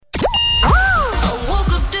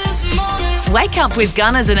Wake up with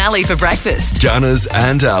Gunners and Ali for breakfast. Gunners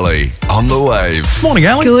and Ali on the wave. Morning,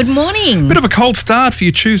 Ali. Good morning. Bit of a cold start for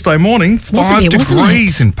your Tuesday morning. Was a 5 bit, wasn't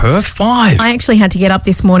degrees it? in Perth. 5. I actually had to get up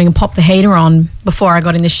this morning and pop the heater on before I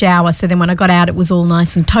got in the shower, so then when I got out it was all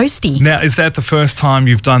nice and toasty. Now, is that the first time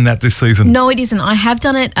you've done that this season? No, it isn't. I have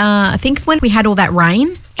done it, I think when we had all that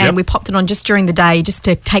rain and Yep. we popped it on just during the day just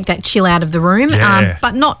to take that chill out of the room, Yeah.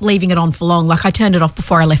 but not leaving it on for long. Like I turned it off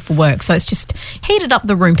before I left for work, so it's just heated up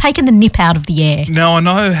the room, taking the nip out of the air. Now, I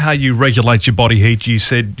know how you regulate your body heat. You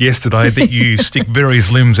said yesterday that you stick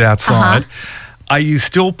various limbs outside. Are you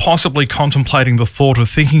still possibly contemplating the thought of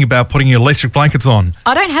thinking about putting your electric blankets on?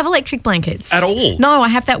 I don't have electric blankets. At all? No, I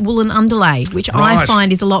have that woolen underlay, which I Right.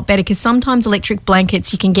 find is a lot better because sometimes electric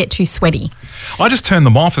blankets you can get too sweaty. I just turn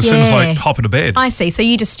them off as soon as I Yeah. hop into bed. I see. So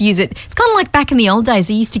you just use it. It's kind of like back in the old days.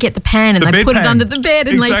 They used to get the pan and The they'd put bedpan. it under the bed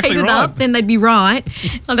and Exactly they'd heat it right. up. Then they'd be right.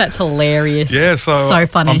 Oh, that's hilarious. Yeah, so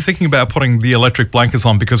funny. I'm thinking about putting the electric blankets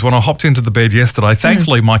on because when I hopped into the bed yesterday,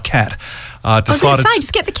 thankfully my cat I was going decided... to say,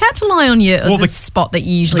 just get the cat to lie on you, Well, the the- spot that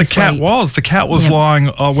you usually The cat was Yep. lying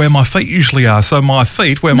where my feet usually are. So my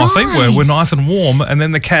feet, where my feet were nice and warm, and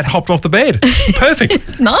then the cat hopped off the bed.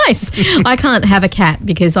 Perfect. Nice. I can't have a cat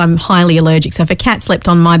because I'm highly allergic. So if a cat slept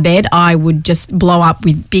on my bed, I would just blow up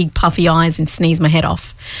with big puffy eyes and sneeze my head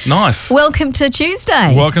off. Nice. Welcome to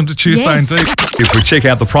Tuesday. Welcome to Tuesday Yes. indeed. If we check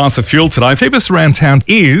out the price of fuel today, cheapest around town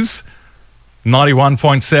is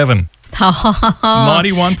 91.7.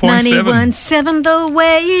 91.7. 91.7 the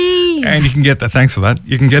wave. And you can get that, thanks for that,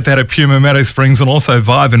 you can get that at Puma Meadow Springs and also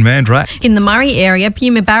Vibe and Mandrake. In the Murray area,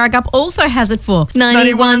 Puma Barragup also has it for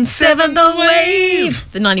 91.7 the wave.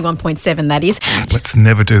 The 91.7, that is. Let's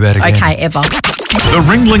never do that again. Okay, ever. The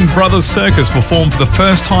Ringling Brothers Circus performed for the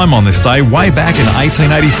first time on this day way back in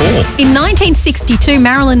 1884. In 1962,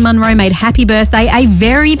 Marilyn Monroe made Happy Birthday a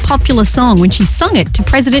very popular song when she sung it to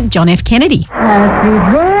President John F. Kennedy. Happy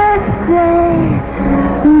birthday,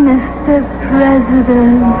 Mr.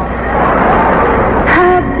 President.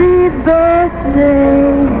 Happy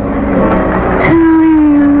birthday to you.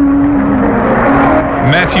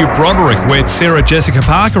 Matthew Broderick wed Sarah Jessica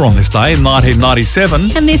Parker on this day in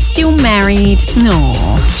 1997. And they're still married. No.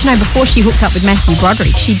 Do you know, before she hooked up with Matthew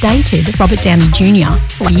Broderick, she dated Robert Downey Jr.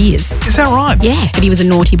 for years. Is that right? Yeah, but he was a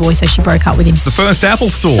naughty boy, so she broke up with him. The first Apple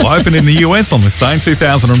store opened in the US on this day in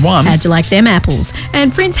 2001. How'd you like them apples?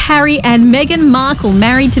 And Prince Harry and Meghan Markle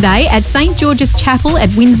married today at St. George's Chapel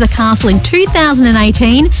at Windsor Castle in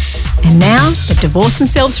 2018. And now they've divorced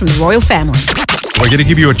themselves from the royal family. We're going to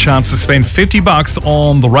give you a chance to spend $50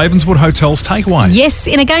 on the Ravenswood Hotel's takeaway. Yes,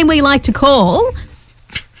 in a game we like to call...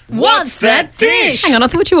 What's that dish? Hang on, I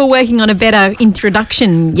thought you were working on a better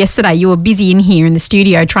introduction yesterday. You were busy in here in the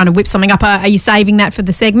studio trying to whip something up. Are you saving that for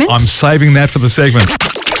the segment? I'm saving that for the segment.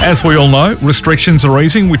 As we all know, restrictions are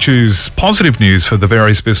easing, which is positive news for the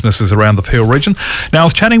various businesses around the Peel region. Now, I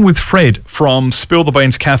was chatting with Fred from Spill the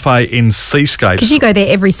Beans Cafe in Seascape. Because you go there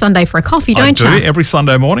every Sunday for a coffee, don't you? I do, every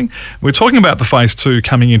Sunday morning. We're talking about the Phase 2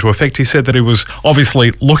 coming into effect. He said that he was obviously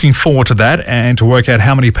looking forward to that and to work out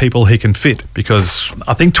how many people he can fit, because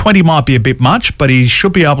I think 20 might be a bit much, but he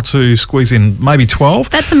should be able to squeeze in maybe 12.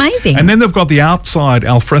 That's amazing. And then they've got the outside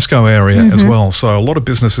alfresco area as well, so a lot of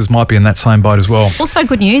businesses might be in that same boat as well. Also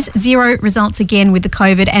good news, 0 results again with the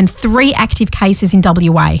COVID and 3 active cases in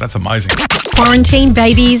WA. That's amazing. Quarantine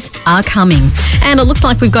babies are coming. And it looks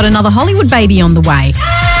like we've got another Hollywood baby on the way.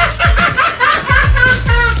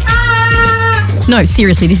 No,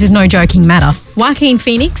 seriously, this is no joking matter. Joaquin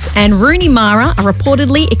Phoenix and Rooney Mara are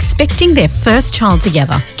reportedly expecting their first child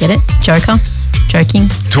together. Get it? Joker? Joking?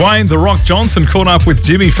 Dwayne "The Rock" Johnson caught up with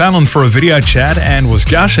Jimmy Fallon for a video chat and was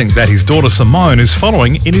gushing that his daughter Simone is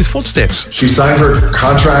following in his footsteps. She signed her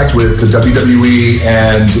contract with the WWE,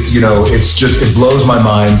 and it blows my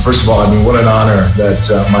mind. First of all, I mean, what an honor that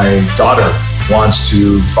my daughter wants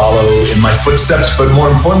to follow in my footsteps, but more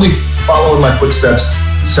importantly, follow in my footsteps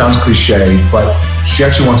sounds cliche, but she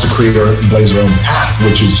actually wants to create her and blaze her own path,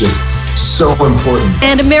 which is just so important.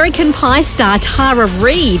 And American Pie star Tara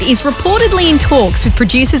Reid is reportedly in talks with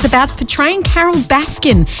producers about portraying Carol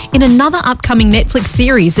Baskin in another upcoming Netflix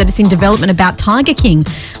series that is in development about Tiger King.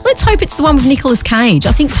 Let's hope it's the one with Nicolas Cage.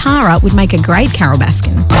 I think Tara would make a great Carol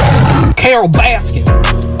Baskin. Carol Baskin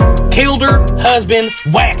killed her husband,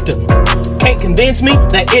 whacked him. Can't convince me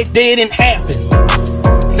that it didn't happen.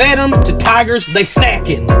 Fed them to tigers, they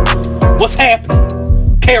snacking. What's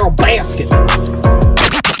happening? Carol Baskin.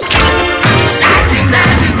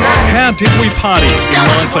 How did we party in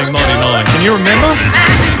 1999? Can you remember?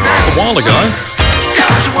 It's a while ago.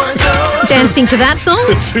 Dancing to that song?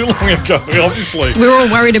 Too long ago, obviously. We were all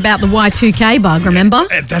worried about the Y2K bug, remember?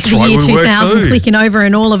 That's the right, year we were 2000 too. clicking over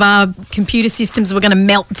and all of our computer systems were going to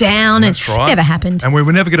melt down. That's and right. Never happened. And we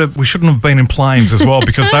were never going to, we shouldn't have been in planes as well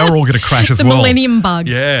because they were all going to crash as The well. Millennium Bug.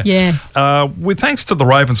 Yeah. Yeah. With thanks to the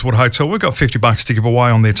Ravenswood Hotel, we've got $50 to give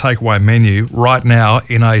away on their takeaway menu right now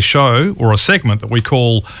in a show or a segment that we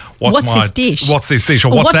call What's this dish? What's this dish?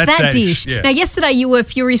 Or Or what's that dish? Yeah. Now, yesterday you were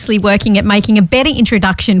furiously working at making a better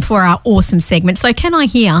introduction for our awesome segment. So can I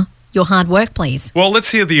hear your hard work, please? Well,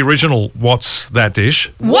 let's hear the original What's That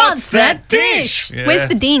Dish? What's that dish? Yeah. Where's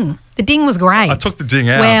the ding? The ding was great. I took the ding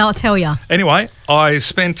out. Well, I'll tell you. Anyway, I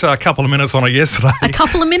spent a couple of minutes on it yesterday. A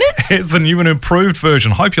couple of minutes? It's the new and improved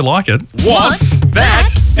version. Hope you like it. What's that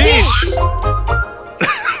dish?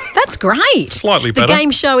 That's great. Slightly better. The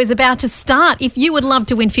game show is about to start. If you would love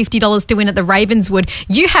to win $50 to win at the Ravenswood,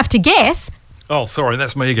 you have to guess. Oh, sorry,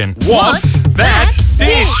 that's me again. What's that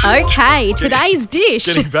dish? Okay, today's dish.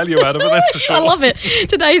 Getting value out of it, that's for sure. I love it.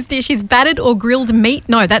 Today's dish is battered or grilled meat.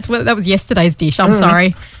 No, that was yesterday's dish. I'm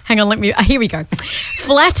sorry. Hang on, here we go.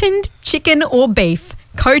 Flattened chicken or beef,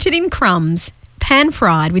 coated in crumbs,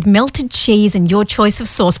 pan-fried with melted cheese and your choice of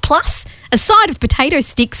sauce, plus a side of potato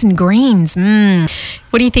sticks and greens.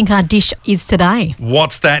 What do you think our dish is today?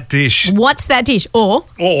 What's that dish? What's that dish? Or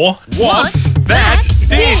What's that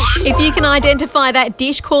dish? if you can identify that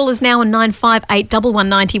dish, call us now on 958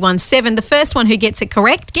 11917. The first one who gets it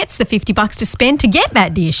correct gets the $50 to spend to get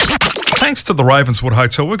that dish. Thanks to the Ravenswood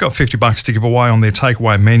Hotel, we've got $50 to give away on their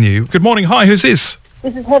takeaway menu. Good morning. Hi, who's this?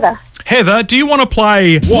 This is Heather. Heather, do you want to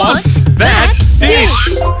play What's That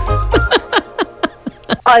Dish?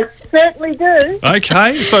 I certainly do.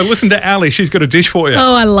 Okay, so listen to Ali. She's got a dish for you.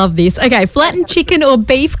 Oh, I love this. Okay, flattened chicken or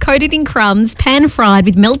beef coated in crumbs, pan-fried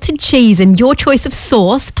with melted cheese and your choice of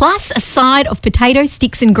sauce, plus a side of potato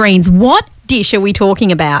sticks and greens. What dish are we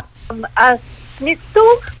talking about? A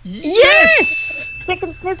schnitzel? Yes!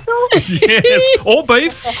 Chicken schnitzel? Yes, or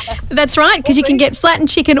beef. That's right, because you can get flattened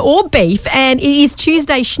chicken or beef, and it is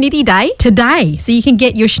Tuesday Schnitty Day today. So you can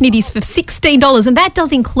get your schnitties for $16, and that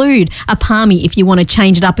does include a palmy if you want to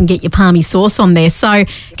change it up and get your palmy sauce on there. So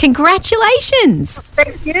congratulations.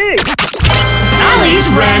 Thank you. Ali's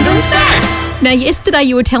random facts. Now, yesterday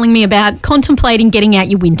you were telling me about contemplating getting out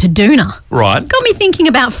your winter doona. Right, Got me thinking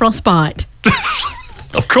about frostbite.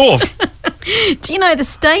 of course. Do you know the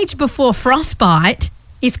stage before frostbite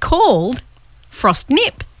is called frost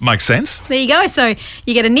nip? Makes sense. There you go. So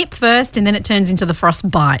you get a nip first and then it turns into the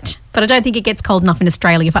frostbite. But I don't think it gets cold enough in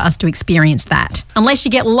Australia for us to experience that. Unless you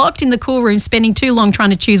get locked in the cool room spending too long trying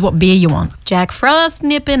to choose what beer you want. Jack Frost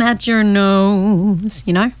nipping at your nose,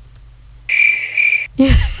 you know?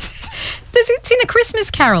 Yeah. It's in A Christmas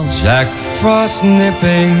Carol. Jack Frost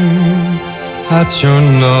nipping at your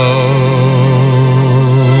nose.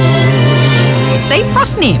 See?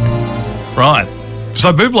 Frost nip. Right.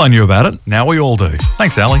 So Buble knew about it. Now we all do.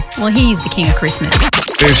 Thanks, Ali. Well, he's the king of Christmas.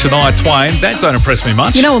 There's Shania Twain. That don't impress me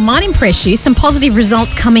much. You know what might impress you? Some positive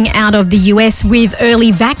results coming out of the US with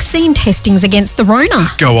early vaccine testings against the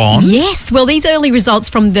Rona. Go on. Yes. Well, these early results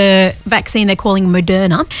from the vaccine they're calling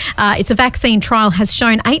Moderna. It's a vaccine trial has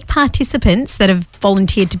shown 8 participants that have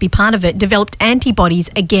volunteered to be part of it developed antibodies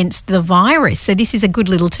against the virus. So this is a good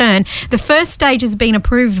little turn. The first stage has been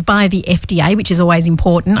approved by the FDA, which is always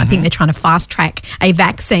important. I think they're trying to fast track a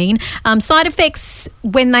vaccine. Side effects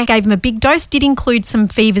when they gave them a big dose did include some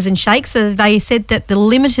fevers and shakes. So they said that the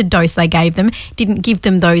limited dose they gave them didn't give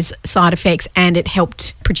them those side effects and it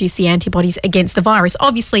helped produce the antibodies against the virus.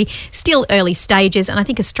 Obviously, still early stages, and I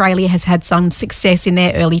think Australia has had some success in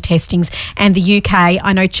their early testings, and the UK.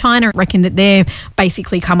 I know China reckon that they've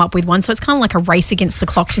basically come up with one. So it's kind of like a race against the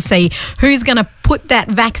clock to see who's going to put that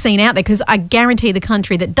vaccine out there, because I guarantee the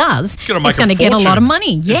country that does is going to get a lot of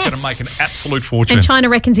money. Yes. It's going to make an absolute fortune. And China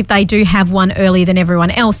reckons if they do have one earlier than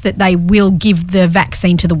everyone else, that they will give the vaccine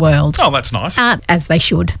to the world. Oh, that's nice. As they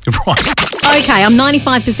should. Right. Okay, I'm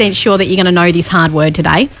 95% sure that you're going to know this hard word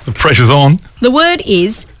today. The pressure's on. The word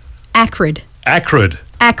is acrid. Acrid.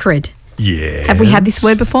 Acrid. Yeah. Have we had this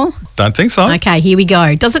word before? Don't think so. Okay, here we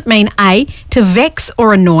go. Does it mean A, to vex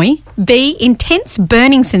or annoy, B, intense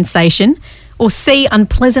burning sensation, or C,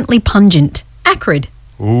 unpleasantly pungent? Acrid.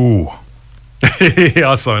 Ooh.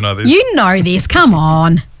 I so know this. You know this. Come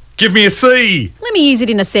on. Give me a C. Let me use it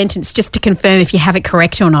in a sentence just to confirm if you have it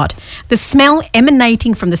correct or not. The smell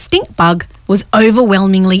emanating from the stink bug was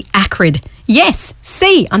overwhelmingly acrid. Yes,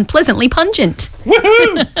 C, unpleasantly pungent.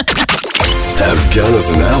 Woohoo! Have Gunners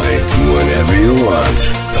and Ali whenever you want.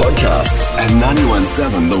 Podcasts at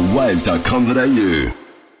 917thewave.com.au.